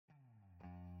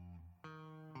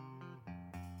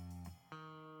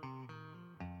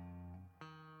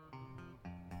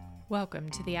Welcome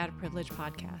to the Out of Privilege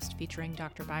podcast featuring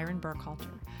Dr. Byron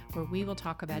Burkhalter, where we will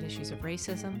talk about issues of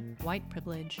racism, white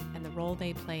privilege, and the role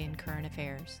they play in current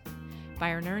affairs.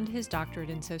 Byron earned his doctorate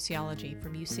in sociology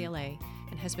from UCLA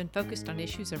and has been focused on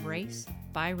issues of race,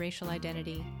 biracial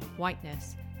identity,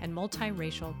 whiteness, and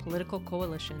multiracial political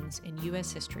coalitions in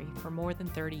U.S. history for more than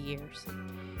 30 years.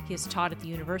 He has taught at the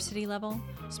university level,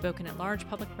 spoken at large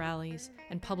public rallies,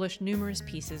 and published numerous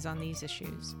pieces on these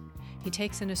issues. He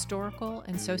takes an historical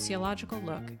and sociological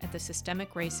look at the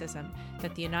systemic racism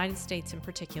that the United States in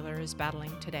particular is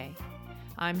battling today.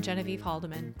 I'm Genevieve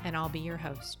Haldeman, and I'll be your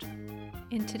host.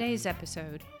 In today's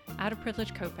episode, Out of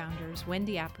Privilege co-founders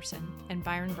Wendy Apperson and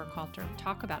Byron Burkhalter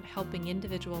talk about helping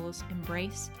individuals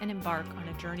embrace and embark on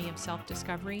a journey of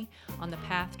self-discovery on the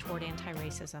path toward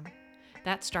anti-racism.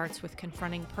 That starts with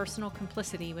confronting personal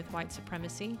complicity with white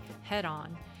supremacy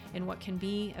head-on in what can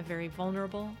be a very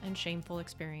vulnerable and shameful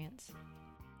experience.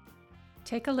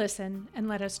 Take a listen and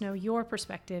let us know your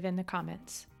perspective in the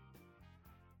comments.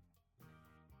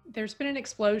 There's been an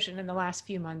explosion in the last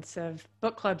few months of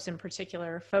book clubs in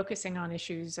particular focusing on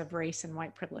issues of race and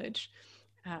white privilege.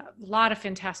 A lot of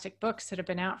fantastic books that have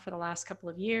been out for the last couple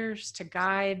of years to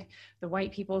guide the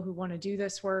white people who want to do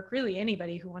this work, really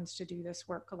anybody who wants to do this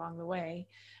work along the way,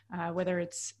 whether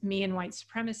it's Me and White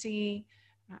Supremacy,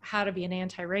 How to Be an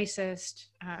Anti-Racist,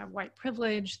 White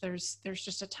Privilege. There's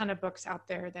just a ton of books out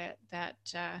there that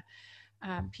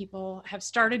people have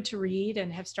started to read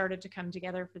and have started to come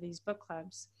together for these book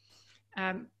clubs.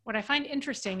 What I find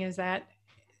interesting is that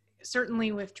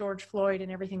certainly with George Floyd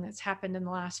and everything that's happened in the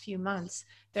last few months,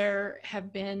 there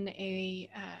have been a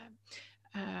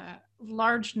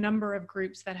large number of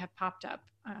groups that have popped up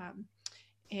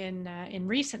in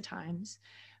recent times.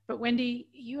 But Wendy,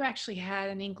 you actually had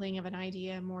an inkling of an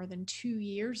idea more than 2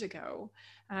 years ago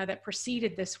that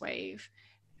preceded this wave.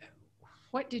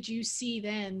 What did you see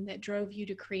then that drove you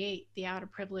to create the Out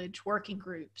of Privilege working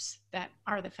groups that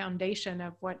are the foundation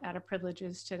of what Out of Privilege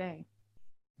is today?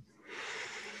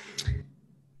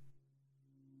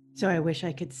 So I wish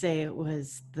I could say it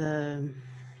was the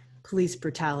police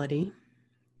brutality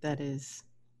that is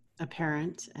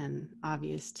apparent and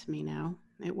obvious to me now.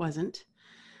 It wasn't.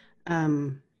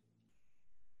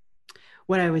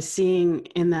 What I was seeing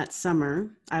in that summer,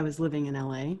 I was living in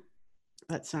LA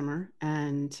that summer,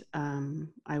 and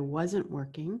I wasn't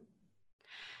working.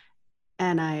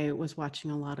 And I was watching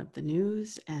a lot of the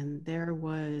news, and there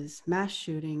was mass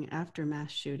shooting after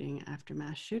mass shooting after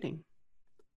mass shooting.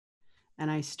 And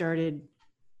I started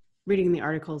reading the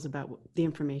articles about the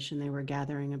information they were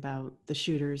gathering about the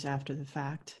shooters after the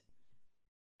fact,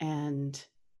 and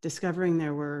discovering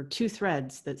there were two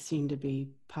threads that seemed to be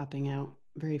popping out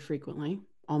very frequently.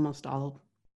 Almost all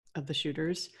of the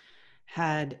shooters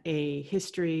had a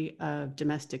history of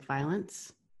domestic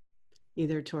violence,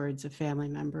 either towards a family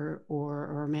member or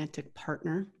a romantic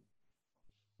partner.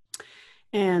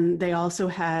 And they also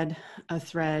had a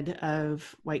thread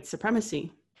of white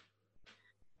supremacy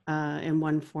in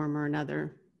one form or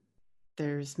another.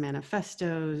 There's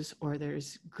manifestos, or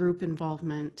there's group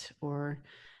involvement, or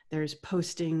there's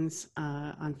postings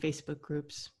on Facebook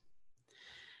groups.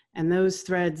 And those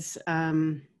threads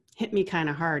hit me kind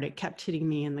of hard. It kept hitting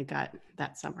me in the gut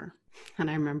that summer. And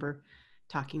I remember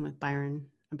talking with Byron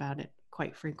about it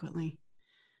quite frequently.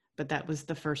 But that was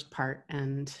the first part.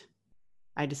 And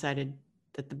I decided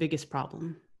that the biggest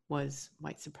problem was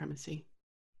white supremacy.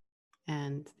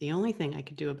 And the only thing I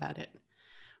could do about it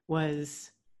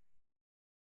was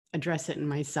address it in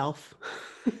myself.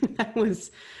 That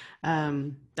was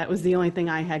the only thing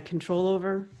I had control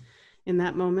over in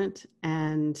that moment.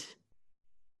 And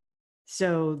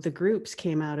so the groups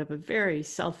came out of a very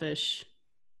selfish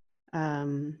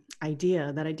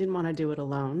idea that I didn't want to do it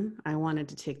alone. I wanted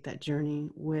to take that journey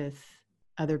with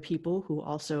other people who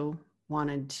also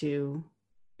wanted to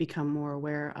become more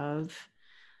aware of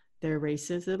their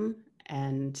racism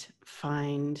and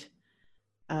find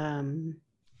a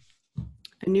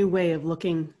new way of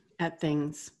looking at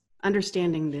things,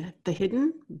 understanding the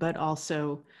hidden, but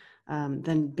also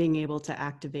then being able to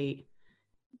activate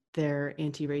their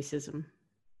anti-racism.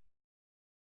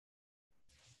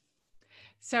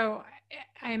 So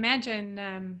I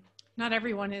imagine not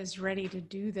everyone is ready to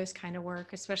do this kind of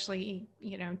work, especially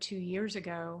 2 years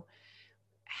ago.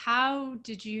 How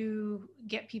did you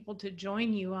get people to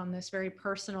join you on this very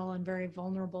personal and very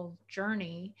vulnerable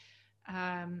journey?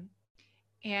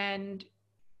 And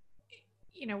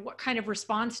what kind of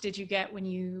response did you get when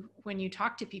you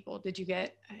talked to people? Did you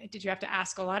have to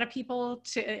ask a lot of people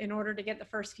in order to get the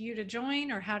first few to join,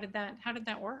 or how did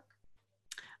that work?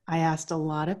 I asked a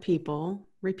lot of people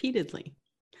repeatedly.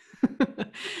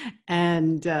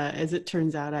 And as it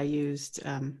turns out,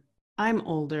 I'm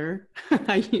older.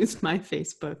 I used my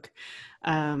Facebook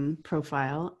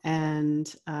profile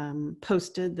and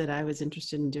posted that I was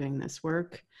interested in doing this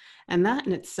work. And that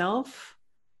in itself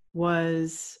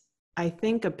was, I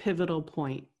think, a pivotal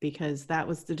point, because that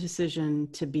was the decision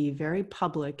to be very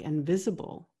public and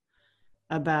visible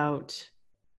about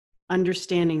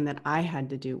understanding that I had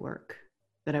to do work,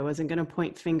 that I wasn't going to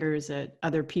point fingers at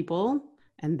other people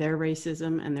and their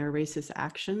racism and their racist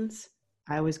actions.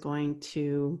 I was going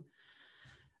to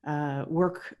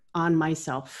work on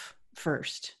myself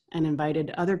first, and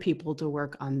invited other people to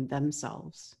work on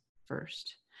themselves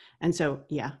first. And so,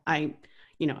 yeah, I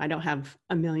don't have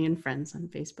a million friends on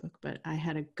Facebook, but I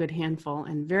had a good handful,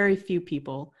 and very few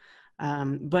people,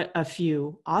 but a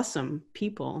few awesome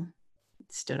people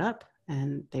stood up,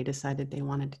 and they decided they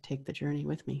wanted to take the journey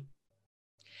with me.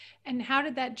 And how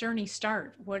did that journey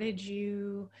start? What did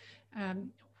you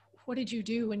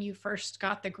do when you first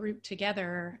got the group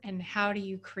together, and how do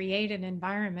you create an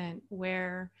environment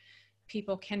where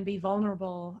people can be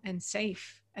vulnerable and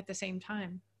safe at the same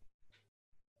time?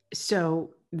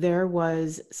 So there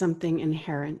was something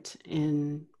inherent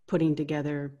in putting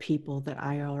together people that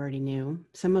I already knew.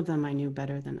 Some of them I knew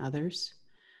better than others,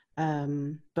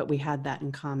 but we had that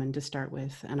in common to start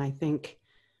with. And I think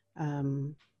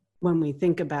when we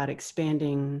think about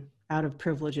expanding out of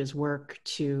privilege's work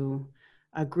to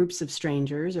groups of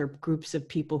strangers or groups of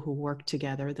people who work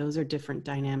together, those are different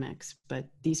dynamics. But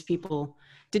these people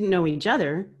didn't know each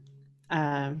other,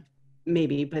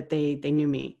 maybe, but they knew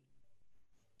me.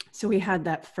 So we had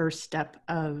that first step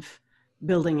of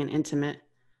building an intimate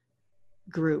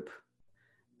group.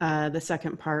 The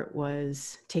second part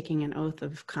was taking an oath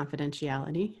of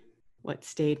confidentiality. What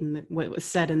was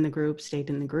said in the group stayed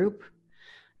in the group.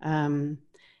 And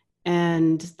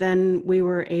then we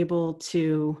were able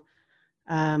to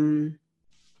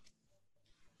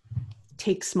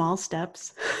take small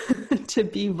steps to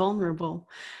be vulnerable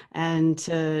and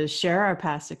to share our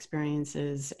past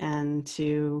experiences and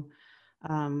to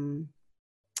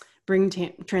bring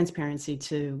transparency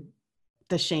to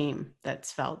the shame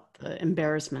that's felt, the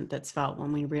embarrassment that's felt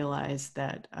when we realize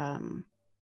that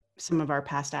some of our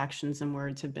past actions and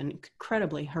words have been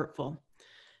incredibly hurtful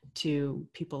to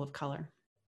people of color.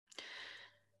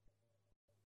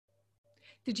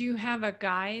 Did you have a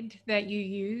guide that you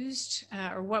used,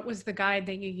 or what was the guide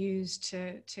that you used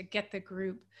to get the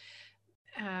group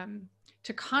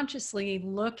to consciously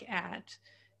look at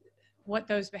what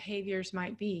those behaviors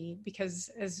might be? Because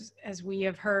as we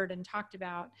have heard and talked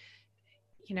about,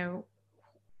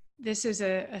 this is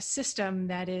a system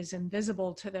that is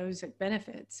invisible to those it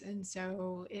benefits. And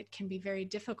so it can be very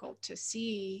difficult to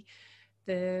see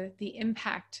the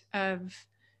impact of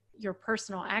your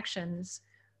personal actions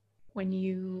when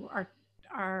you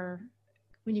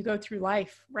when you go through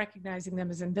life recognizing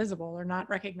them as invisible or not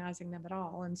recognizing them at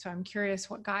all. And so I'm curious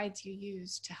what guides you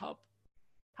use to help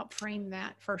frame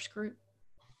that first group.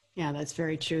 Yeah, that's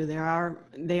very true.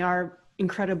 They are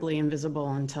incredibly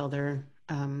invisible until they're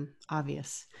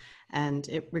obvious. And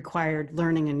it required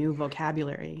learning a new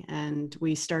vocabulary. And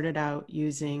we started out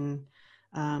using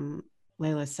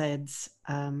Layla Said's,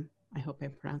 I hope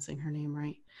I'm pronouncing her name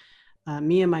right,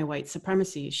 Me and My White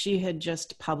Supremacy. She had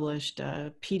just published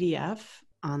a PDF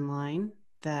online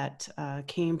that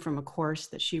came from a course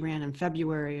that she ran in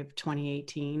February of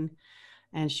 2018.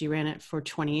 And she ran it for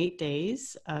 28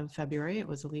 days of February. It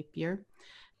was a leap year,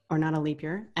 or not a leap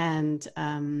year. And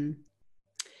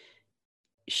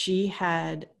she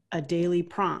had a daily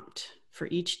prompt for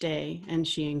each day, and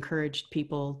she encouraged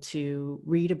people to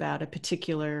read about a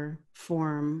particular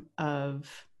form of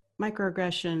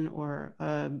microaggression or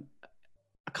a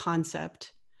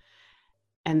concept,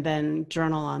 and then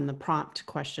journal on the prompt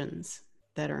questions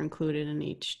that are included in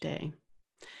each day.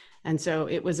 And so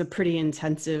it was a pretty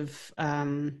intensive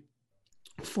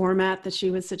format that she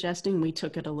was suggesting. We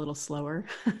took it a little slower.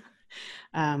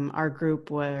 Our group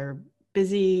were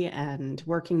busy and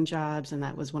working jobs, and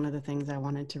that was one of the things I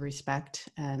wanted to respect,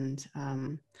 and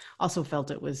also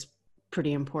felt it was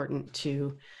pretty important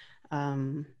to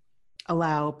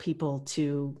allow people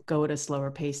to go at a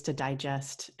slower pace to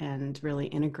digest and really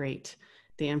integrate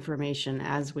the information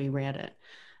as we read it.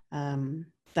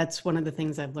 That's one of the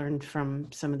things I've learned from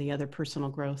some of the other personal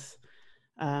growth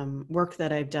work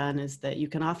that I've done, is that you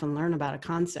can often learn about a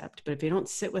concept, but if you don't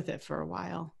sit with it for a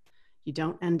while, you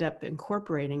don't end up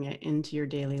incorporating it into your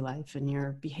daily life and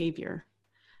your behavior.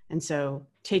 And so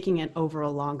taking it over a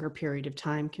longer period of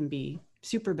time can be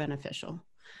super beneficial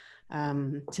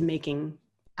to making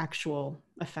actual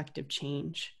effective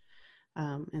change.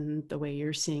 and the way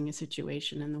you're seeing a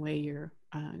situation and the way you're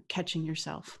catching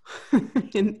yourself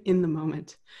in the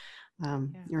moment.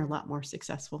 You're a lot more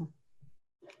successful.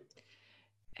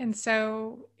 And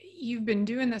so you've been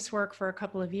doing this work for a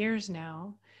couple of years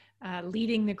now,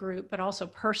 leading the group, but also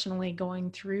personally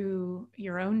going through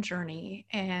your own journey.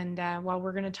 And while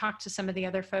we're going to talk to some of the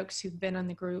other folks who've been on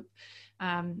the group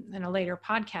in a later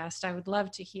podcast, I would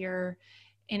love to hear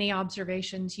any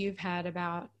observations you've had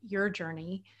about your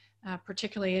journey,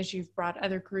 particularly as you've brought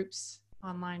other groups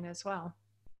online as well.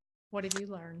 What have you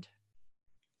learned?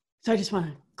 So I just want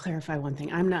to clarify one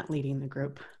thing. I'm not leading the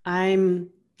group. I'm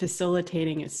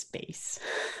facilitating a space.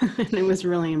 And it was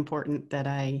really important that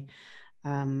I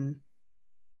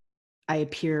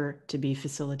appear to be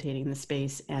facilitating the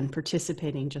space and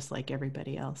participating just like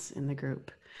everybody else in the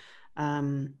group.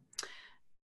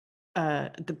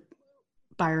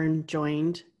 Byron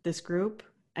joined this group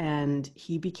and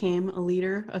he became a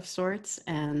leader of sorts.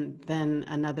 And then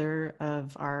another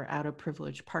of our out of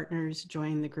privilege partners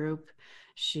joined the group.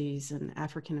 She's an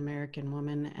African-American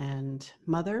woman and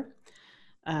mother.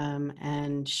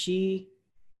 And she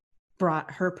brought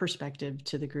her perspective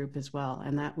to the group as well.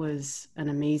 And that was an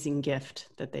amazing gift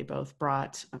that they both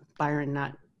brought. Byron,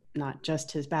 not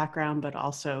just his background, but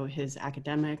also his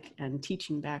academic and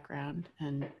teaching background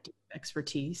and deep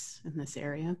expertise in this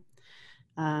area,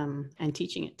 and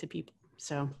teaching it to people.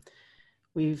 So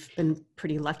we've been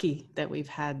pretty lucky that we've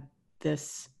had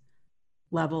this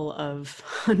level of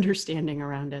understanding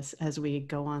around us as we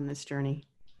go on this journey.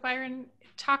 Byron,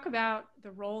 talk about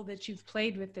the role that you've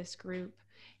played with this group.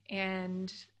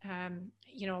 And,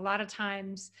 a lot of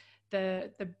times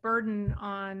the burden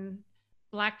on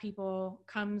Black people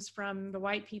comes from the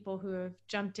white people who have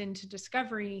jumped into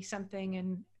discovery something,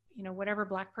 and, whatever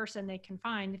Black person they can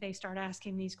find, they start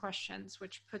asking these questions,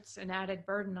 which puts an added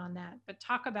burden on that. But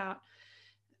talk about,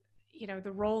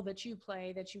 the role that you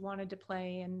play, that you wanted to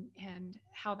play, and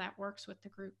how that works with the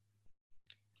group.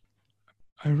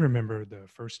 I remember the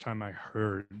first time I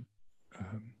heard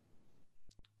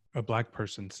a Black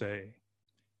person say,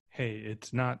 "Hey,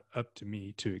 it's not up to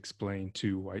me to explain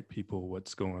to white people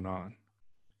what's going on."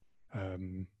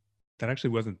 That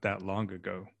actually wasn't that long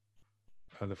ago,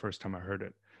 the first time I heard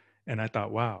it. And I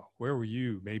thought, wow, where were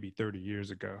you maybe 30 years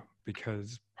ago?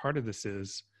 Because part of this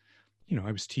is,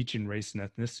 I was teaching race and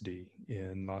ethnicity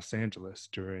in Los Angeles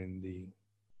during the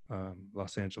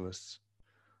Los Angeles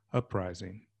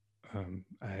uprising.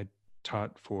 I had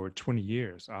taught for 20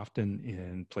 years, often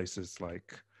in places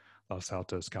like Los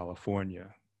Altos,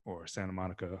 California, or Santa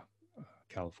Monica,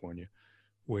 California,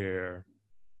 where,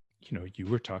 you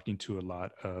were talking to a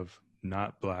lot of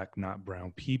not Black, not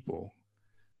brown people,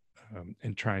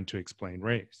 and trying to explain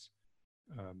race.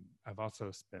 I've also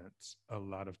spent a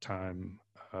lot of time,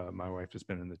 my wife has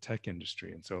been in the tech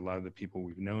industry, and so a lot of the people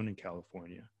we've known in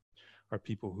California are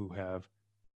people who have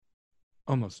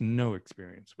almost no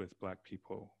experience with Black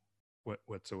people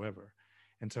whatsoever.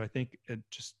 And so I think it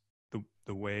just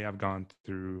the way I've gone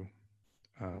through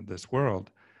this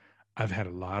world, I've had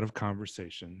a lot of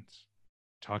conversations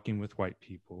talking with white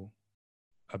people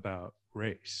about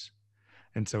race.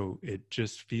 And so it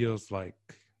just feels like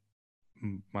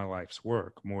my life's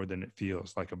work more than it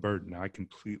feels like a burden. I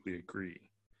completely agree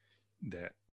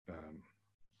that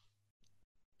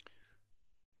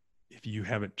if you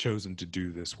haven't chosen to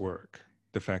do this work,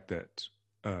 the fact that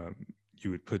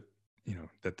you would put,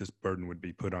 that this burden would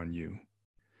be put on you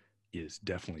is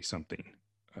definitely something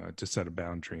to set a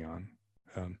boundary on.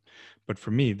 But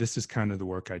for me, this is kind of the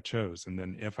work I chose. And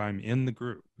then if I'm in the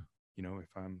group,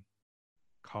 if I'm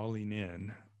calling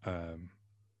in,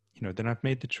 then I've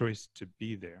made the choice to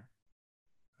be there.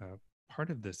 Part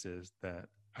of this is that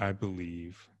I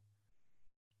believe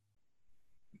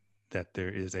that there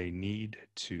is a need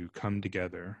to come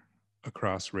together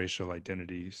across racial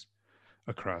identities,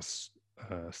 across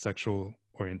sexual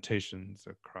orientations,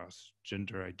 across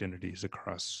gender identities,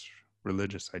 across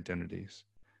religious identities,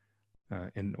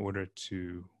 in order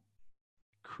to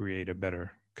create a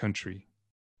better country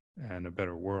and a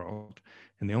better world.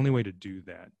 And the only way to do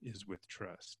that is with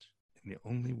trust. And the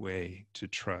only way to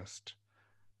trust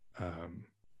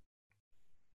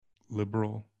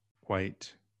liberal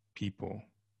white people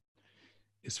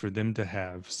is for them to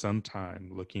have some time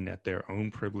looking at their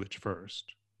own privilege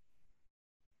first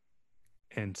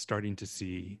and starting to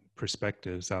see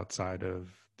perspectives outside of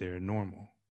their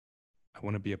normal. I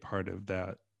want to be a part of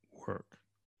that work.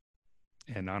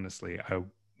 And honestly, I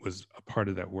was a part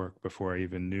of that work before I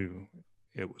even knew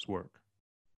it was work.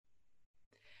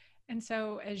 And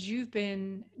so as you've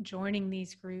been joining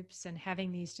these groups and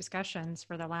having these discussions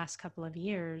for the last couple of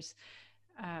years,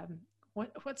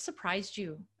 What surprised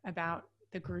you about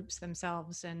the groups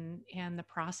themselves and the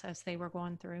process they were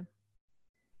going through?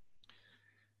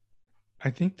 I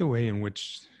think the way in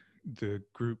which the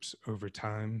groups over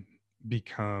time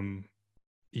become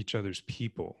each other's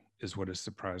people is what has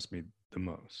surprised me the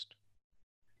most.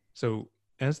 So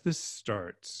as this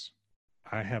starts,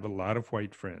 I have a lot of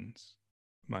white friends.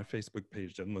 My Facebook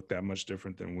page doesn't look that much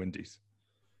different than Wendy's.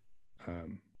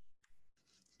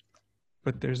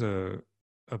 But there's a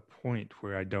point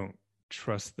where I don't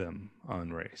trust them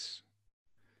on race.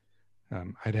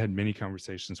 I'd had many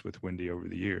conversations with Wendy over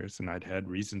the years, and I'd had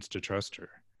reasons to trust her.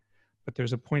 But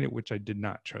there's a point at which I did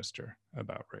not trust her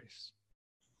about race.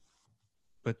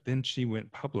 But then she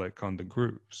went public on the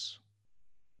groups,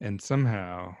 and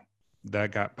somehow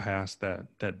that got past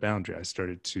that boundary. I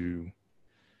started to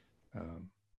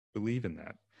believe in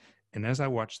that. And as I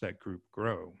watched that group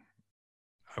grow,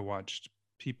 I watched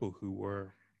people who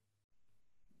were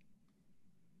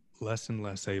less and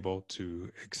less able to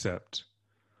accept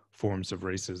forms of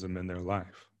racism in their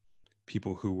life.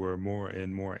 People who were more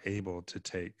and more able to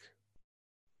take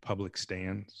public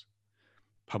stands,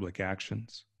 public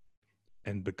actions,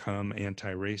 and become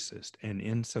anti-racist. And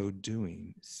in so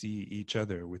doing, see each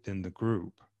other within the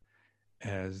group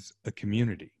as a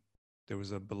community. There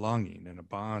was a belonging and a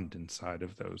bond inside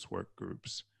of those work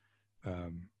groups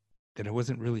that I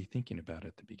wasn't really thinking about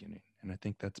at the beginning. And I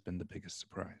think that's been the biggest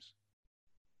surprise.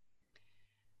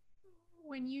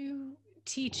 When you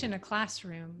teach in a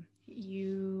classroom,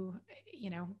 you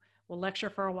will lecture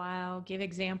for a while, give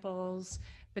examples,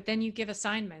 but then you give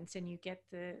assignments and you get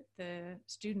the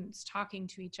students talking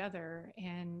to each other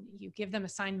and you give them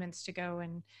assignments to go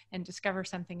and discover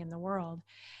something in the world.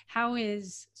 How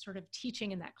is sort of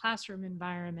teaching in that classroom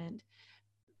environment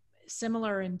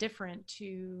similar and different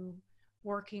to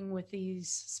working with these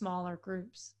smaller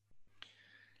groups?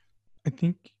 I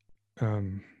think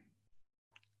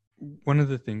one of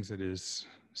the things that is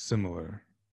similar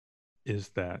is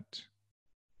that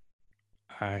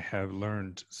I have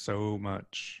learned so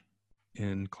much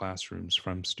in classrooms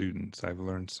from students. I've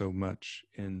learned so much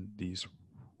in these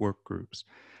work groups.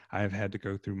 I've had to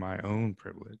go through my own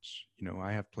privilege.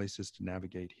 I have places to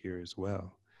navigate here as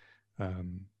well.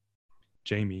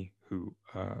 Jamie, who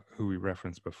we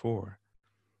referenced before,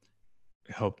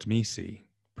 helped me see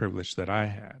privilege that I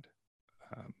had.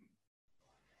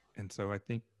 And so I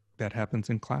think that happens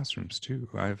in classrooms too.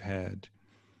 I've had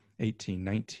 18,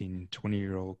 19,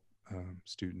 20-year-old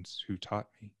students who taught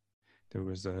me. There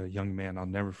was a young man I'll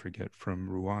never forget from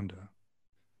Rwanda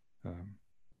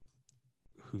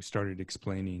who started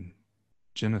explaining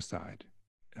genocide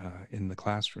in the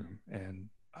classroom. And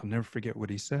I'll never forget what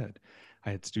he said.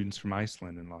 I had students from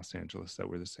Iceland and Los Angeles that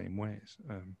were the same ways.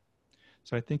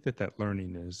 So I think that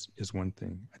learning is one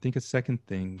thing. I think a second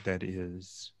thing that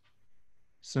is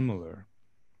similar,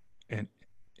 and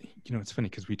it's funny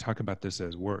because we talk about this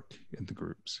as work in the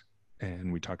groups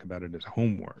and we talk about it as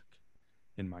homework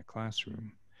in my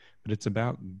classroom, but it's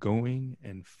about going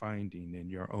and finding in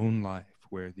your own life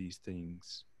where these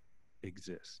things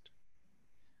exist.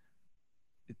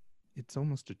 It's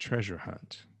almost a treasure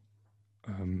hunt.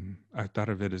 I thought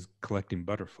of it as collecting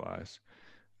butterflies.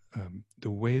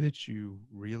 The way that you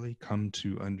really come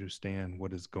to understand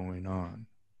what is going on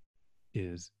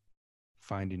is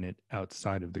finding it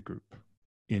outside of the group,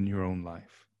 in your own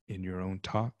life, in your own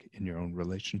talk, in your own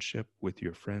relationship with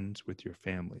your friends, with your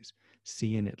families.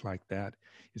 Seeing it like that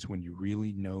is when you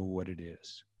really know what it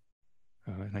is.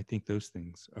 And I think those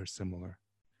things are similar.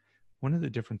 One of the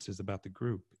differences about the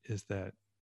group is that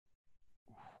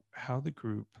how the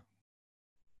group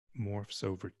morphs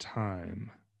over time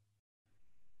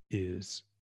is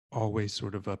always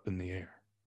sort of up in the air.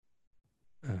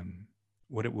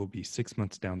 What it will be 6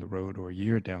 months down the road or a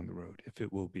year down the road, if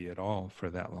it will be at all for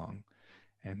that long.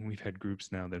 And we've had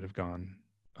groups now that have gone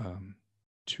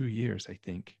 2 years, I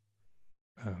think.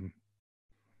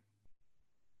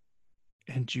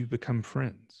 And you become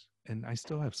friends. And I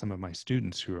still have some of my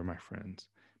students who are my friends,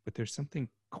 but there's something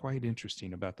quite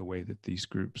interesting about the way that these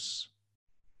groups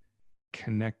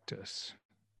connect us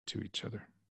to each other.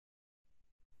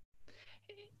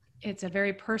 It's a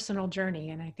very personal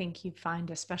journey, and I think you find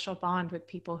a special bond with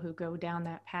people who go down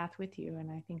that path with you,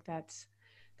 and I think that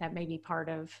may be part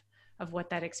of what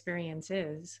that experience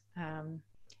is, and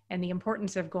the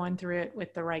importance of going through it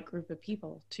with the right group of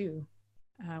people too,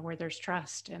 where there's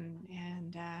trust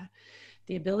and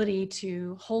the ability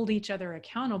to hold each other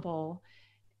accountable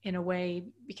in a way,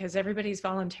 because everybody's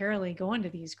voluntarily going to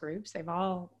these groups. They've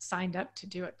all signed up to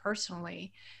do it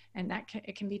personally. And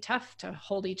it can be tough to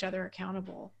hold each other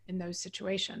accountable in those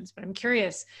situations. But I'm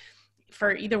curious,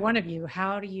 for either one of you,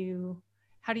 how do you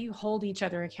how do you hold each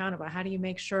other accountable? How do you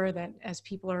make sure that as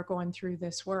people are going through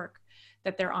this work,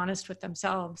 that they're honest with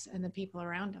themselves and the people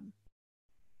around them?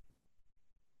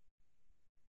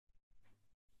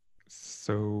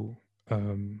 So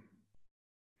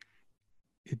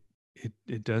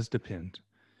it does depend,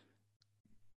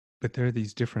 but there are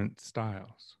these different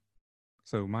styles.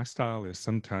 So my style is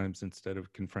sometimes, instead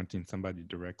of confronting somebody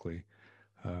directly,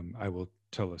 I will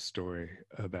tell a story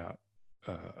about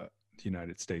the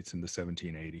United States in the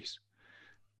 1780s,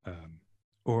 um,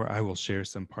 or I will share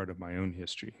some part of my own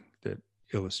history that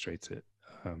illustrates it.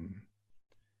 Um,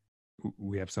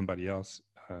 we have somebody else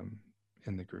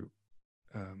in the group.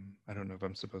 I don't know if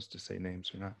I'm supposed to say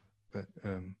names or not, but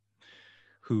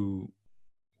who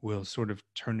will sort of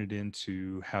turn it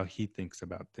into how he thinks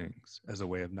about things as a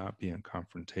way of not being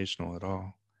confrontational at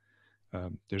all.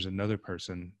 There's another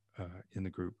person in the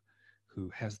group who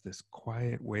has this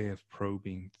quiet way of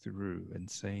probing through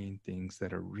and saying things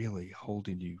that are really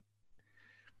holding you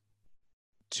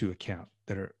to account,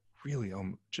 that are really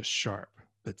just sharp,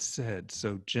 but said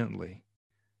so gently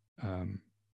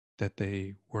that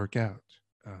they work out.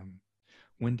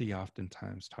 Wendy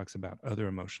oftentimes talks about other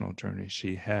emotional journeys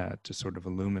she had to sort of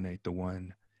illuminate the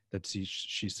one that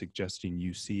she's suggesting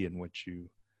you see in what you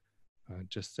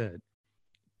just said.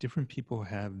 Different people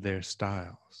have their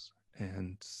styles,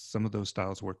 and some of those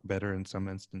styles work better in some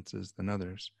instances than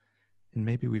others. And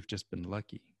maybe we've just been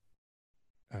lucky.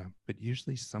 But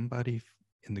usually somebody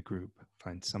in the group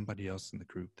finds somebody else in the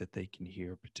group that they can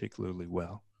hear particularly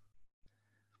well.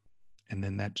 And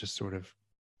then that just sort of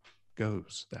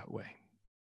goes that way.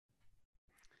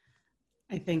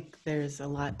 I think there's a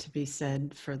lot to be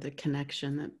said for the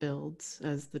connection that builds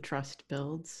as the trust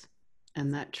builds.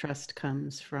 And that trust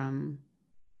comes from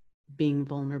being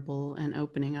vulnerable and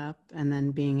opening up, and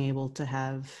then being able to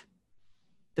have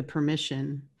the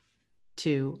permission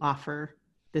to offer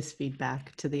this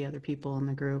feedback to the other people in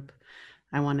the group.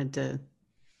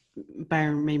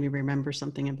 Byron made me remember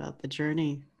something about the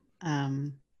journey.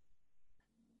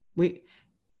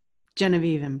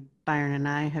 Genevieve and Byron and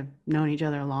I have known each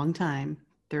other a long time,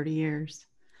 30 years.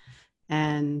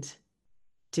 And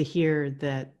to hear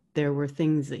that there were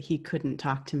things that he couldn't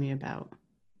talk to me about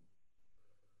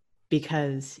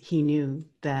because he knew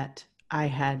that I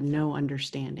had no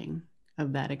understanding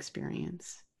of that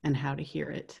experience and how to hear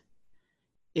it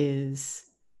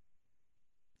is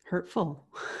hurtful.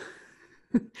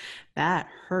 That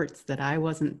hurts, that I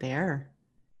wasn't there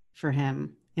for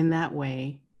him in that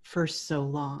way for so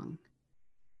long.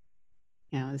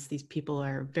 You know, these people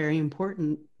are very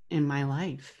important in my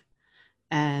life.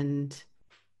 And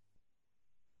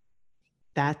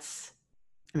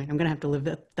I'm going to have to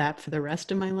live that for the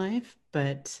rest of my life,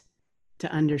 but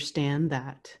to understand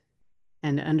that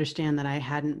and to understand that I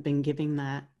hadn't been giving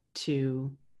that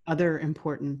to other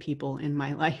important people in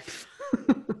my life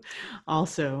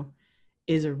also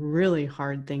is a really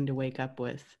hard thing to wake up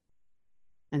with.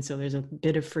 And so there's a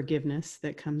bit of forgiveness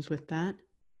that comes with that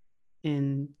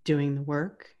in doing the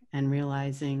work and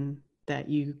realizing that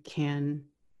you can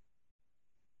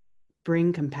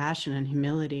bring compassion and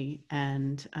humility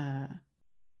and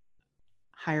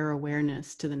higher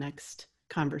awareness to the next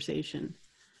conversation.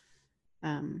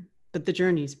 But the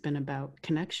journey's been about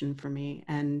connection for me,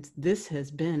 and this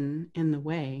has been in the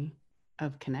way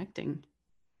of connecting.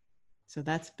 So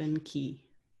that's been key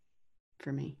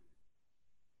for me.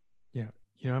 Yeah.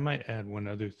 I might add one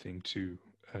other thing too,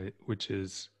 which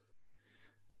is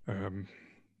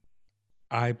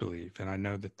I believe, and I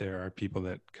know that there are people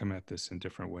that come at this in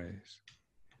different ways.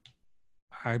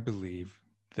 I believe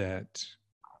that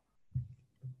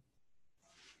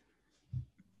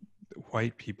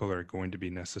white people are going to be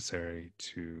necessary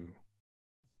to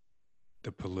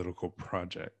the political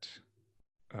project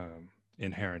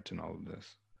inherent in all of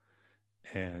this.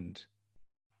 And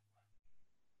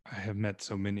I have met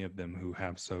so many of them who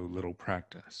have so little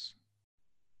practice.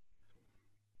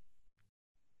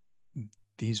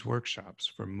 These workshops,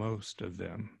 for most of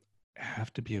them,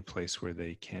 have to be a place where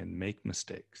they can make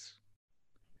mistakes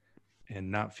and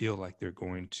not feel like they're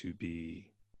going to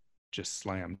be just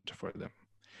slammed for them.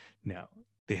 Now,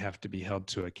 they have to be held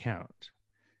to account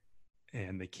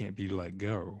and they can't be let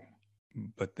go,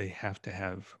 but they have to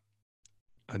have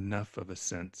enough of a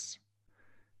sense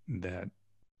that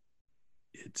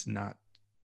it's not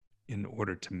in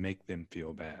order to make them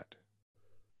feel bad,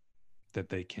 that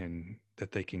they can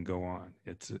go on.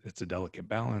 It's a delicate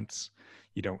balance.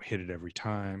 You don't hit it every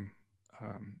time.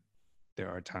 There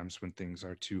are times when things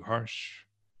are too harsh.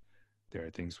 There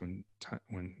are things when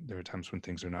there are times when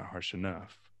things are not harsh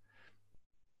enough.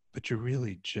 But you're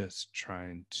really just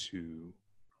trying to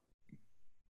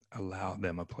allow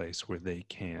them a place where they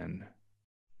can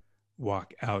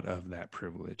walk out of that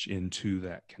privilege into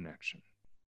that connection.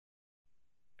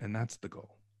 And that's the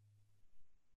goal.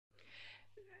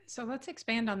 So let's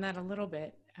expand on that a little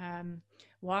bit.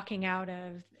 Walking out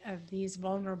of these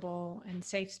vulnerable and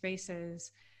safe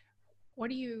spaces, what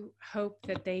do you hope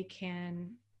that they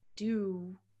can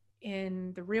do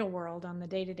in the real world on the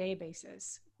day-to-day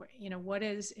basis? What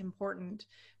is important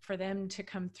for them to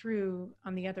come through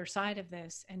on the other side of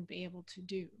this and be able to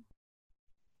do?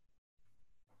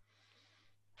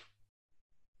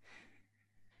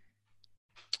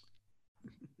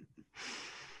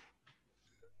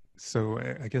 So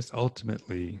I guess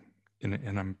ultimately,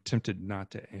 and I'm tempted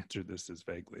not to answer this as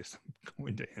vaguely as I'm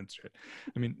going to answer it.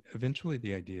 I mean, eventually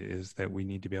the idea is that we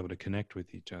need to be able to connect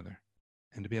with each other.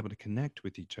 And to be able to connect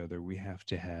with each other, we have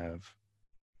to have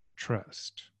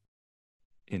trust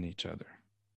in each other.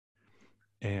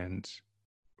 And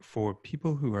for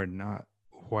people who are not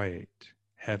white,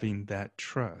 having that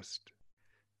trust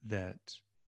that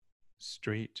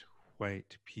straight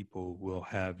white people will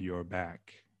have your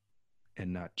back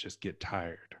and not just get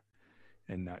tired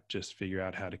and not just figure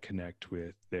out how to connect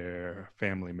with their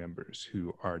family members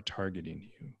who are targeting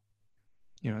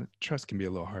you. Trust can be a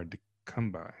little hard to come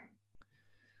by.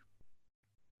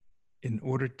 In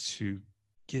order to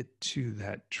get to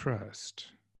that trust,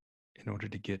 in order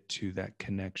to get to that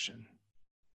connection,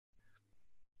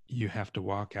 you have to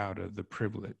walk out of the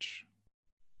privilege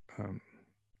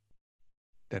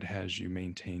that has you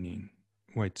maintaining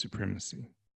white supremacy.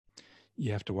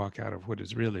 You have to walk out of what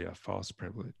is really a false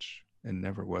privilege and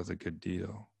never was a good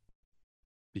deal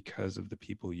because of the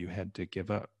people you had to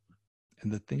give up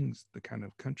and the kind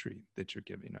of country that you're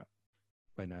giving up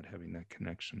by not having that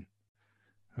connection.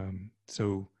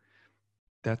 So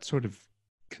that's sort of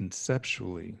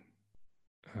conceptually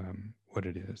what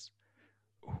it is.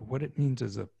 What it means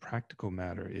as a practical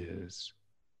matter is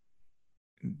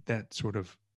that sort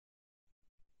of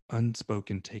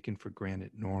unspoken, taken for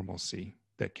granted normalcy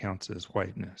that counts as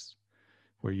whiteness,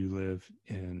 where you live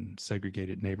in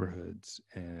segregated neighborhoods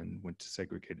and went to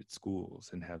segregated schools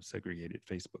and have segregated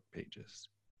Facebook pages.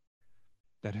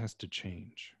 That has to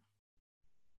change.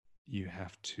 You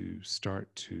have to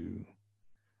start to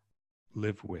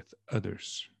live with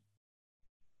others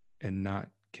and not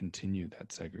continue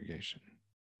that segregation.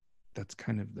 That's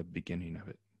kind of the beginning of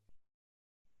it.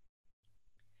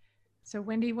 So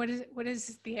Wendy, what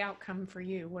is the outcome for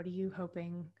you? What are you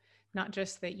hoping, not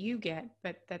just that you get,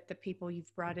 but that the people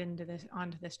you've brought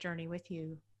onto this journey with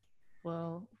you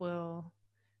will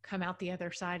come out the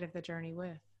other side of the journey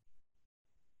with?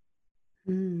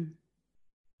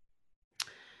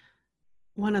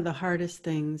 One of the hardest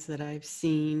things that I've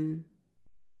seen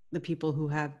the people who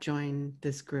have joined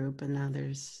this group, and now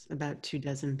there's about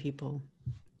 24 people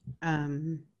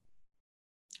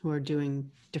who are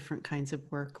doing different kinds of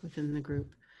work within the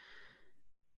group.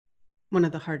 One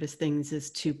of the hardest things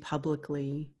is to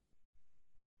publicly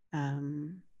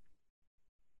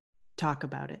talk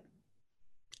about it.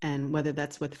 And whether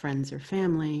that's with friends or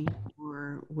family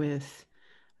or with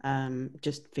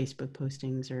just Facebook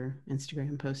postings or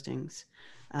Instagram postings,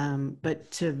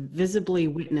 but to visibly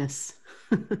witness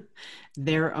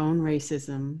their own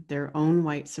racism, their own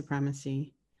white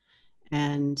supremacy,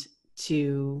 and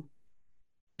to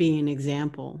be an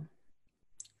example.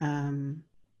 The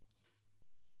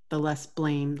less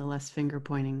blame, the less finger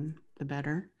pointing, the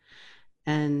better.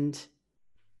 And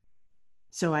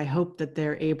so I hope that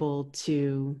they're able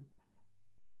to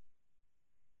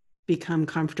become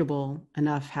comfortable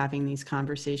enough having these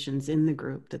conversations in the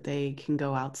group that they can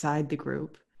go outside the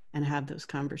group and have those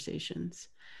conversations.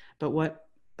 But what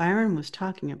Byron was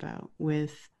talking about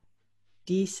with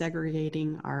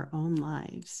desegregating our own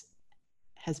lives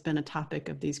has been a topic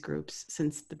of these groups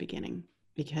since the beginning,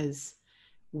 because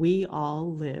we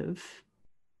all live,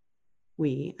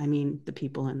 I mean the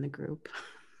people in the group,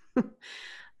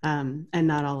 and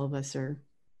not all of us are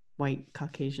white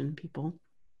Caucasian people,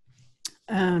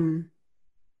 in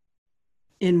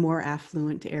more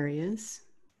affluent areas.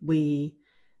 We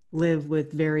live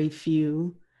with very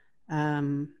few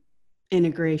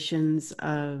integrations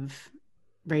of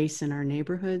race in our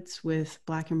neighborhoods with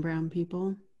Black and brown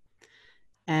people.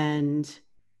 And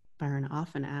Byron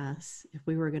often asks, if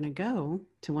we were going to go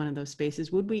to one of those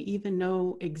spaces, would we even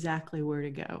know exactly where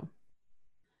to go?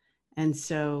 And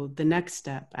so the next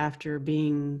step, after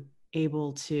being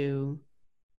able to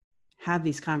have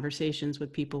these conversations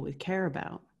with people we care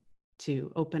about,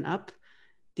 to open up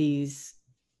these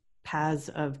paths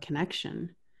of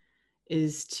connection,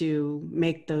 is to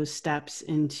make those steps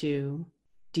into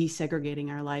desegregating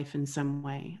our life in some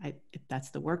way. If that's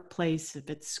the workplace, if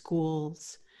it's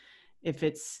schools, if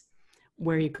it's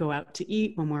where you go out to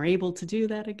eat when we're able to do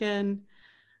that again.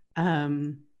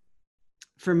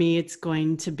 For me, it's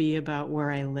going to be about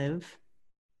where I live.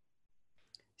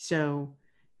 So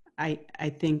I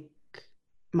think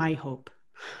my hope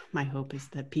is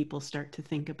that people start to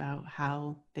think about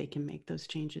how they can make those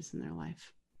changes in their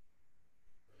life.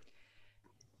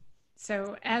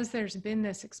 So as there's been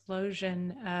this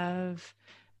explosion of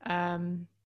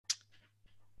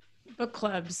book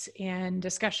clubs and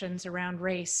discussions around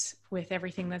race with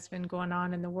everything that's been going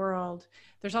on in the world,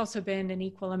 there's also been an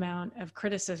equal amount of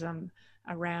criticism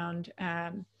around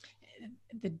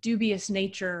the dubious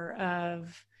nature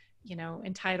of,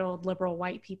 entitled liberal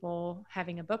white people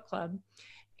having a book club.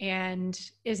 And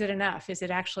is it enough? Is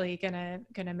it actually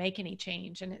gonna make any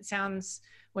change? And it sounds,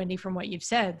 Wendy, from what you've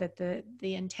said, that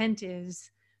the intent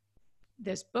is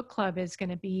this book club is going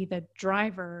to be the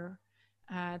driver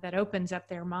that opens up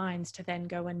their minds to then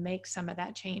go and make some of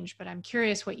that change. But I'm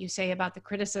curious what you say about the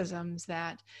criticisms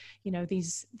that,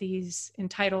 these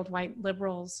entitled white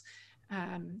liberals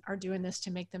are doing this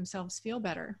to make themselves feel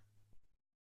better.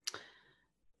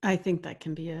 I think that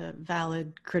can be a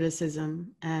valid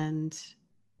criticism, and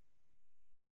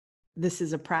this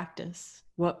is a practice.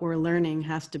 What we're learning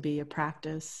has to be a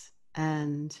practice,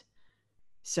 and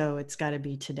so it's got to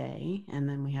be today, and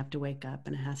then we have to wake up,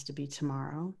 and it has to be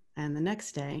tomorrow and the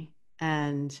next day.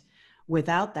 And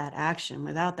without that action,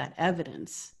 without that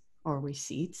evidence or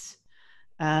receipts,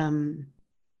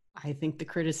 I think the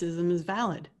criticism is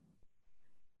valid.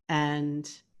 And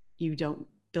you don't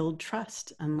build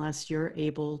trust unless you're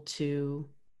able to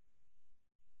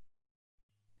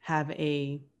have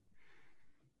a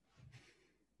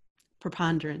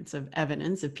preponderance of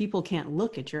evidence. If people can't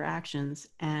look at your actions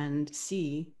and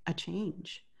see a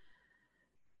change.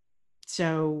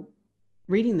 So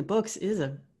reading the books is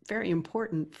a very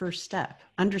important first step.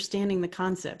 Understanding the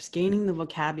concepts, gaining the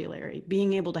vocabulary,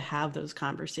 being able to have those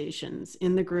conversations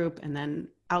in the group and then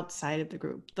outside of the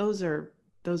group. Those are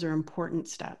important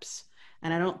steps.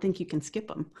 And I don't think you can skip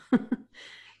them.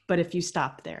 But if you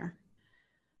stop there,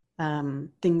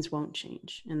 things won't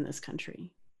change in this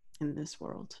country, in this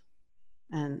world.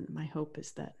 And my hope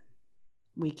is that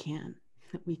we can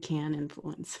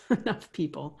influence enough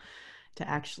people to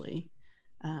actually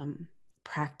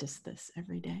practice this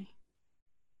every day.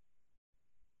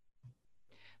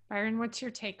 Byron, what's your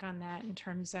take on that in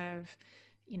terms of,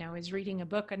 is reading a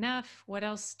book enough? What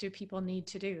else do people need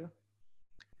to do?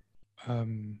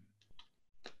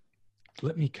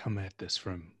 Let me come at this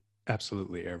from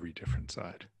absolutely every different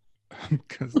side,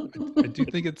 because I do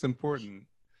think it's important.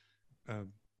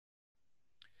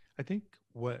 I think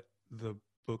what the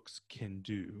books can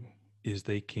do is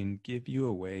they can give you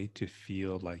a way to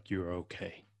feel like you're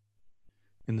okay.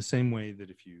 In the same way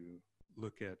that if you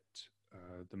look at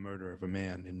the murder of a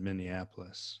man in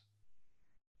Minneapolis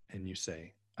and you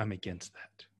say, I'm against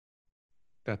that,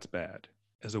 that's bad,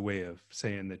 as a way of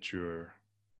saying that you're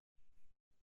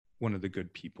one of the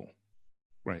good people,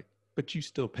 right? But you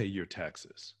still pay your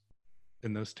taxes,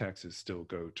 and those taxes still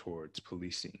go towards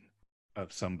policing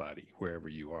of somebody wherever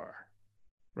you are,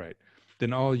 right?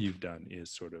 Then all you've done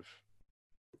is sort of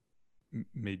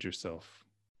made yourself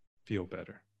feel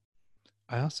better.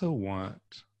 I also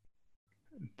want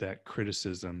that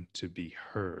criticism to be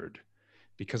heard,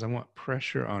 because I want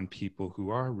pressure on people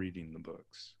who are reading the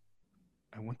books.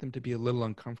 I want them to be a little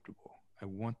uncomfortable. I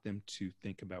want them to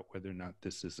think about whether or not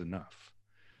this is enough.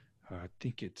 I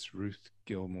think it's Ruth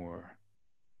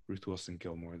Wilson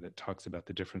Gilmore, that talks about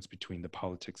the difference between the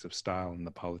politics of style and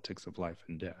the politics of life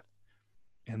and death.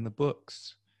 And the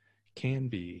books can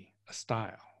be a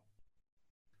style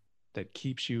that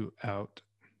keeps you out,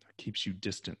 keeps you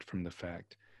distant from the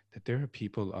fact that there are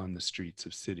people on the streets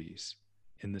of cities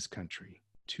in this country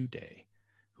today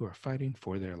who are fighting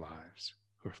for their lives,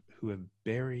 who have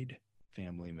buried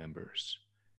family members,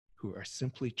 who are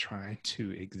simply trying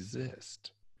to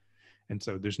exist. And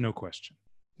so there's no question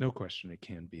it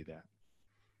can be that.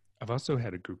 I've also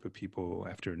had a group of people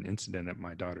after an incident at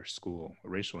my daughter's school, a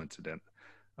racial incident.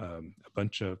 A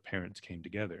bunch of parents came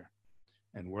together,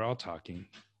 and we're all talking,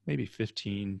 maybe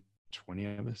 15, 20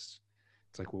 of us.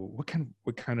 It's like, well, what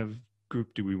kind of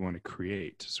group do we want to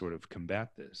create to sort of combat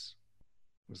this?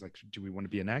 It was like, do we want to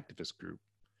be an activist group?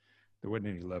 There wasn't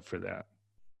any love for that.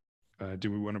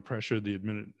 Do we want to pressure the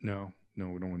No, we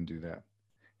don't want to do that.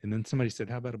 And then somebody said,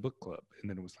 how about a book club? And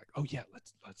then it was like, oh yeah,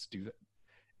 let's do that.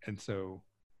 And so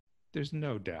there's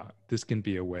no doubt this can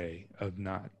be a way of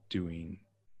not doing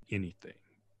anything.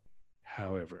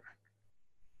 However,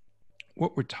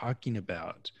 what we're talking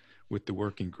about with the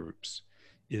working groups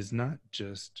is not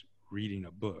just reading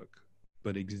a book,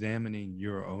 but examining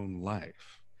your own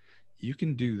life. You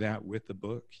can do that with a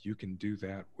book. You can do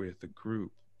that with a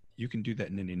group. You can do that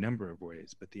in any number of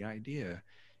ways. But the idea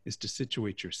is to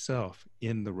situate yourself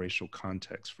in the racial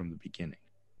context from the beginning.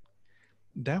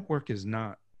 That work is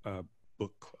not a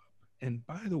book club. And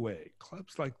by the way,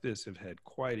 clubs like this have had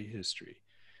quite a history.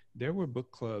 There were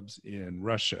book clubs in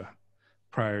Russia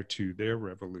prior to their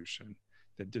revolution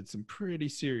that did some pretty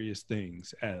serious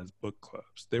things as book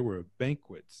clubs. There were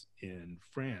banquets in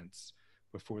France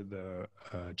before the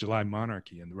July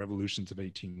monarchy and the revolutions of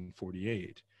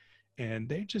 1848. And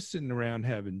they're just sitting around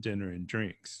having dinner and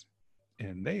drinks.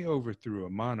 And they overthrew a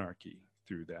monarchy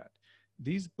through that.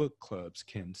 These book clubs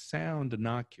can sound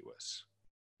innocuous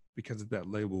because of that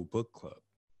label book club.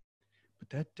 But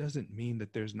that doesn't mean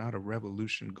that there's not a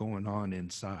revolution going on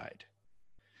inside.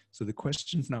 So the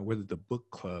question's not whether the book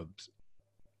clubs,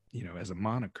 as a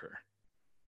moniker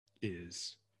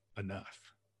is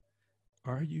enough.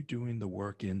 Are you doing the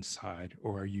work inside,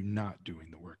 or are you not doing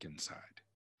the work inside?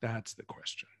 That's the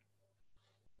question.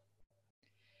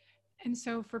 And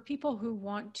so for people who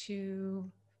want to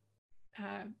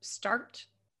start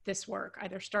this work,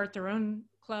 either start their own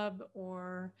club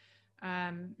or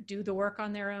do the work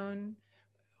on their own,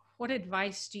 what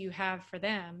advice do you have for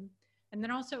them? And then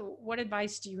also, what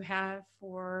advice do you have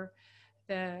for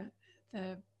the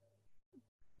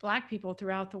Black people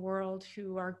throughout the world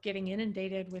who are getting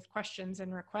inundated with questions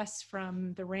and requests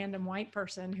from the random white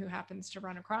person who happens to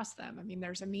run across them? I mean,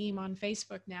 there's a meme on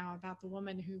Facebook now about the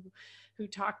woman who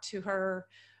talked to her,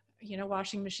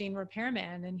 washing machine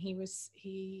repairman, and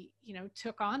he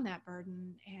took on that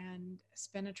burden and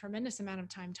spent a tremendous amount of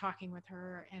time talking with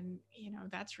her, and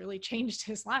that's really changed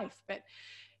his life. But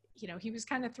he was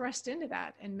kind of thrust into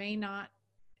that, and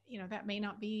that may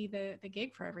not be the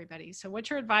gig for everybody. So what's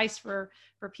your advice for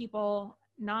people,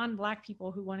 non-Black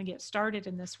people who want to get started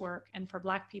in this work, and for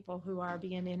Black people who are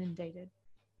being inundated?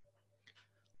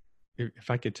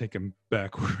 If I could take them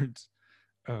backwards,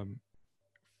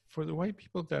 for the white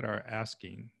people that are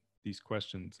asking these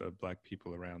questions of Black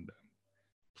people around them,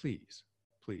 please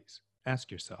ask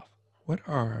yourself, what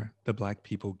are the Black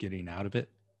people getting out of it?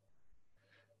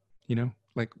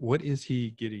 Like, what is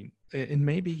he getting? And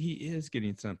maybe he is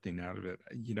getting something out of it.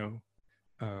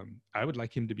 I would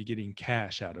like him to be getting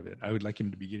cash out of it. I would like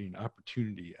him to be getting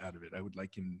opportunity out of it. I would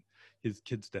like his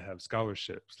kids to have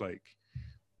scholarships,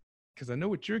 because I know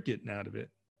what you're getting out of it.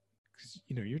 Because,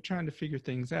 you're trying to figure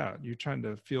things out. You're trying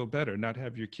to feel better, not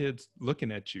have your kids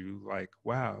looking at you like,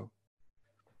 wow,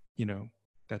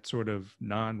 that sort of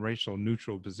non-racial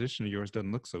neutral position of yours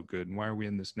doesn't look so good. And why are we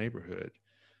in this neighborhood?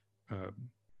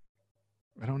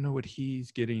 I don't know what he's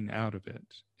getting out of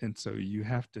it. And so you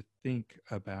have to think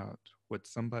about what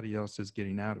somebody else is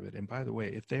getting out of it. And by the way,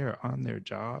 if they are on their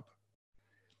job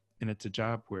and it's a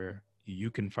job where you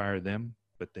can fire them,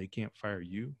 but they can't fire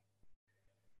you,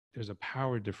 there's a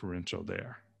power differential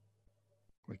there.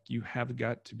 Like, you have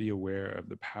got to be aware of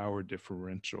the power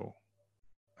differential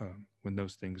when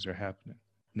those things are happening.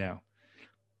 Now,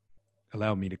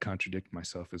 allow me to contradict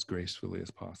myself as gracefully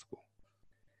as possible.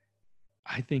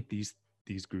 I think these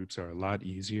groups are a lot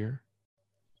easier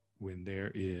when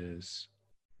there is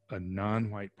a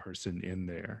non-white person in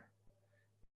there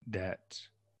that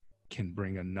can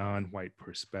bring a non-white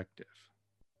perspective.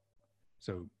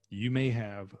 So you may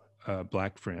have a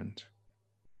Black friend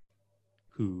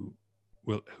who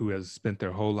has spent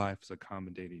their whole lives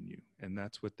accommodating you, and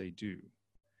that's what they do.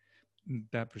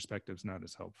 That perspective is not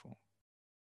as helpful.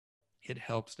 It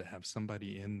helps to have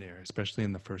somebody in there, especially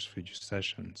in the first few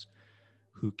sessions,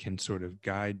 who can sort of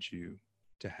guide you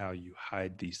to how you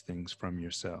hide these things from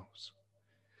yourselves.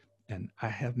 And I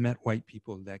have met white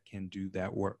people that can do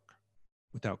that work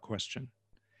without question,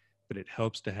 but it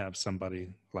helps to have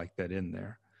somebody like that in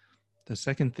there. The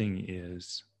second thing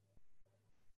is,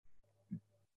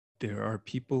 there are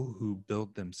people who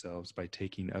build themselves by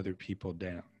taking other people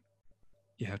down.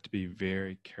 You have to be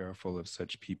very careful of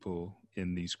such people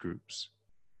in these groups.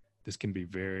 This can be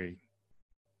very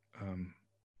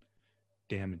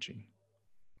damaging.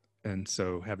 And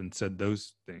so, having said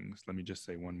those things, let me just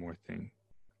say one more thing.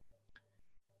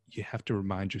 You have to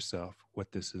remind yourself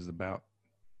what this is about.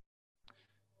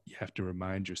 You have to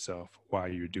remind yourself why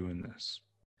you're doing this.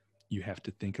 You have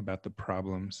to think about the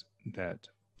problems that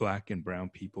Black and brown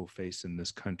people face in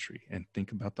this country, and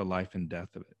think about the life and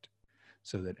death of it,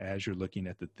 so that as you're looking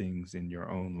at the things in your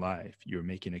own life, you're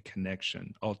making a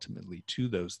connection ultimately to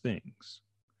those things.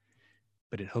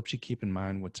 But it helps you keep in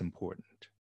mind what's important.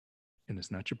 And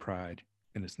it's not your pride,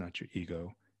 and it's not your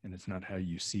ego, and it's not how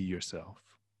you see yourself,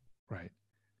 right?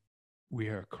 We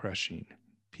are crushing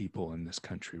people in this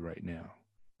country right now.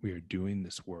 We are doing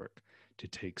this work to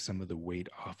take some of the weight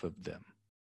off of them.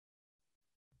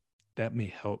 that may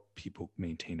help people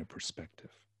maintain a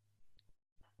perspective.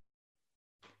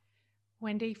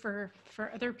 Wendy, for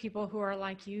other people who are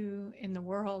like you in the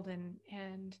world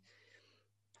and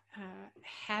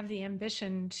have the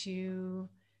ambition to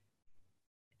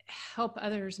help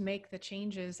others make the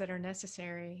changes that are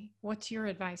necessary, what's your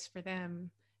advice for them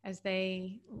as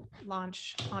they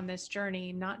launch on this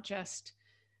journey, not just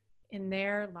in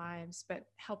their lives, but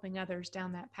helping others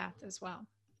down that path as well?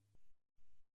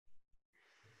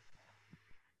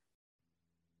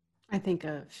 I think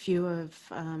a few of,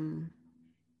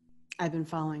 I've been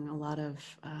following a lot of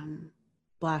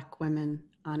Black women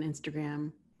on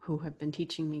Instagram who have been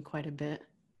teaching me quite a bit.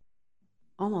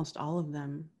 Almost all of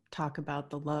them talk about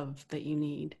the love that you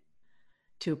need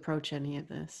to approach any of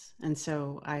this. And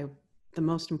so the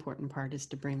most important part is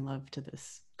to bring love to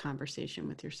this conversation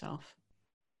with yourself.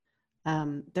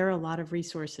 There are a lot of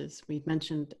resources. We've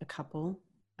mentioned a couple.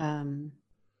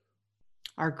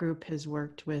 Our group has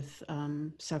worked with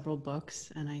several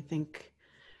books, and I think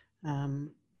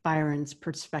Byron's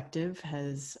perspective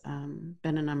has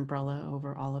been an umbrella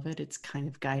over all of it. It's kind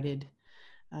of guided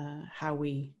how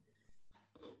we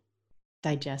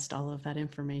digest all of that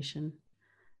information.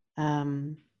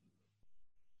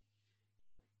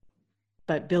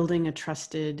 But building a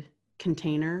trusted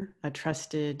container, a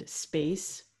trusted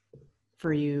space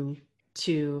for you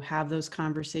to have those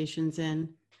conversations in,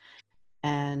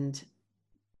 and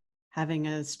having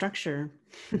a structure.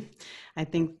 I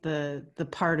think the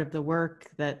part of the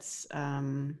work that's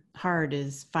hard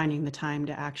is finding the time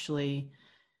to actually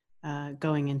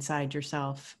going inside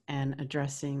yourself and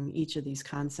addressing each of these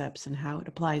concepts and how it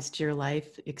applies to your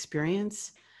life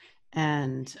experience,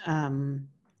 and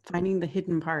finding the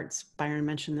hidden parts. Byron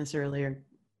mentioned this earlier,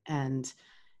 and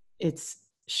it's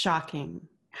shocking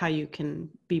how you can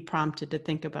be prompted to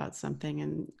think about something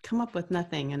and come up with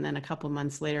nothing. And then a couple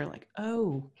months later, like,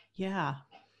 oh, yeah,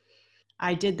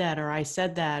 I did that, or I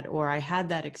said that, or I had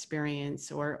that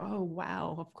experience, or, oh,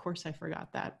 wow, of course I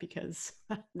forgot that because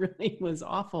that really was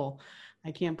awful.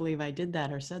 I can't believe I did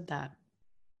that or said that.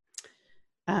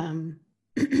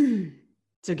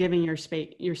 So giving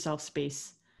yourself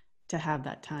space to have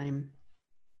that time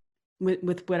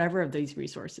with whatever of these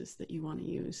resources that you want to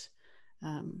use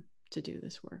to do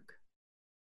this work.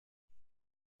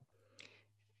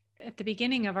 At the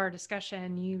beginning of our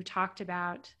discussion, you talked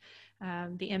about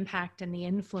the impact and the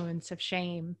influence of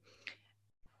shame.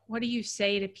 What do you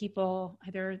say to people,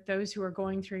 either those who are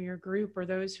going through your group or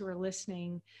those who are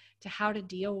listening, to how to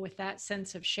deal with that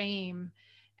sense of shame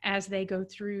as they go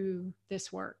through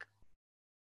this work?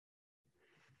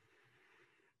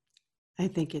 I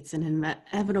think it's an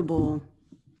inevitable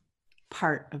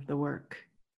part of the work.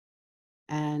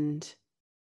 And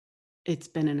it's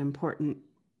been an important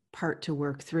part to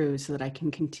work through so that I can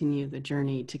continue the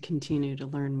journey, to continue to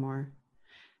learn more.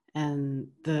 And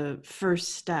the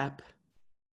first step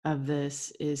of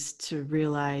this is to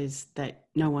realize that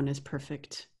no one is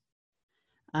perfect.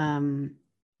 And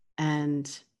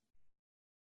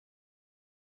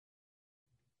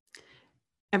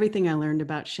everything I learned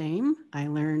about shame, I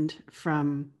learned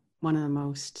from one of the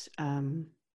most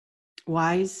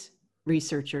wise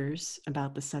researchers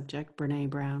about the subject, Brene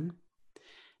Brown.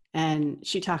 And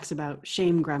she talks about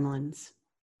shame gremlins.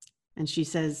 And she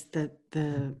says that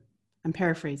I'm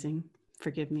paraphrasing,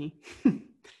 forgive me.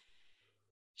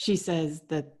 She says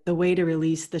that the way to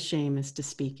release the shame is to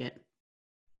speak it.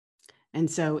 And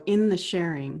so in the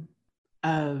sharing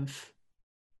of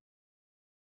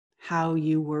how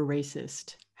you were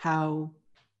racist, how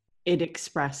it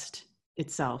expressed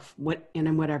itself,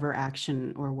 in whatever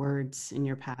action or words in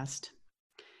your past,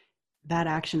 that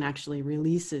action actually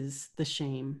releases the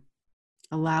shame,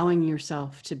 allowing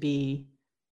yourself to be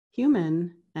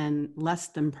human and less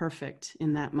than perfect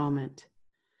in that moment.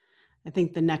 I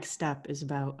think the next step is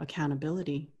about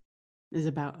accountability, is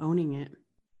about owning it.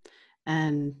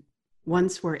 And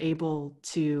once we're able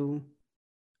to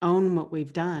own what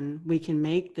we've done, we can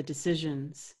make the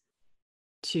decisions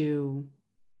to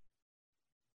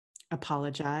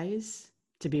apologize,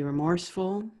 to be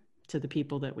remorseful to the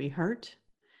people that we hurt,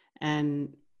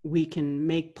 and we can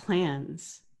make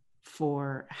plans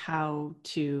for how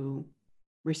to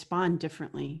respond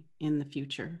differently in the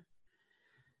future.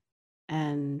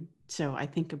 And so I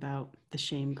think about the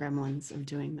shame gremlins of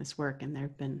doing this work, and there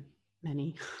have been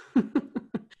many.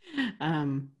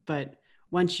 But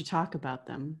once you talk about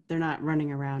them, they're not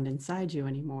running around inside you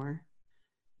anymore.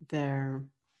 They're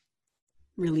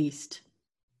released.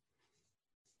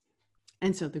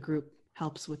 And so the group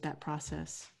helps with that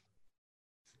process.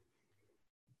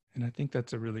 And I think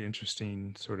that's a really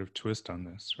interesting sort of twist on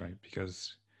this, right?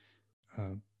 Because,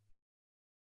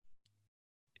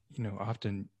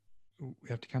 often we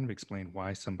have to kind of explain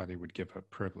why somebody would give up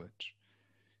privilege.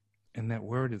 And that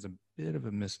word is a bit of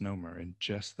a misnomer in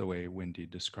just the way Wendy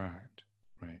described,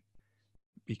 right?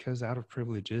 Because out of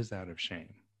privilege is out of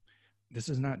shame. This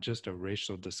is not just a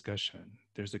racial discussion.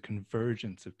 There's a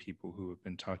convergence of people who have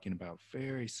been talking about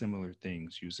very similar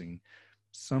things using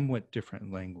somewhat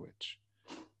different language.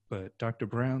 But Dr.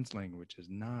 Brown's language is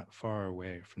not far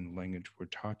away from the language we're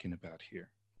talking about here.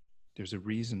 There's a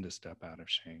reason to step out of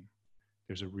shame.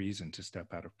 There's a reason to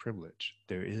step out of privilege.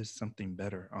 There is something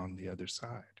better on the other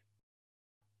side.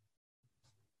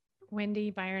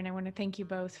 Wendy, Byron, I want to thank you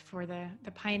both for the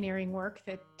pioneering work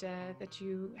that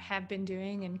you have been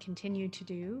doing and continue to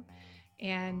do.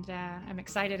 And I'm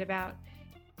excited about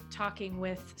talking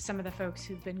with some of the folks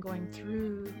who've been going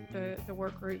through the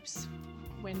work groups,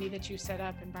 Wendy, that you set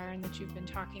up, and Byron, that you've been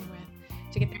talking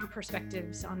with, to get their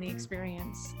perspectives on the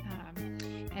experience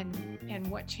and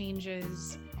what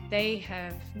changes they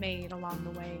have made along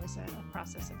the way as a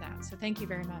process of that. So thank you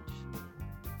very much.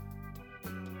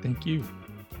 Thank you.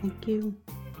 Thank you.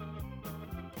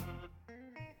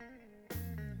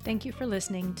 Thank you for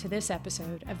listening to this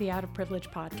episode of the Out of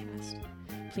Privilege podcast.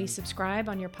 Please subscribe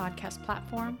on your podcast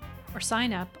platform or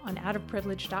sign up on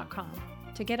outofprivilege.com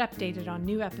to get updated on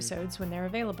new episodes when they're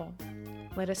available.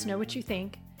 Let us know what you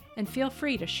think and feel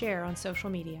free to share on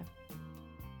social media.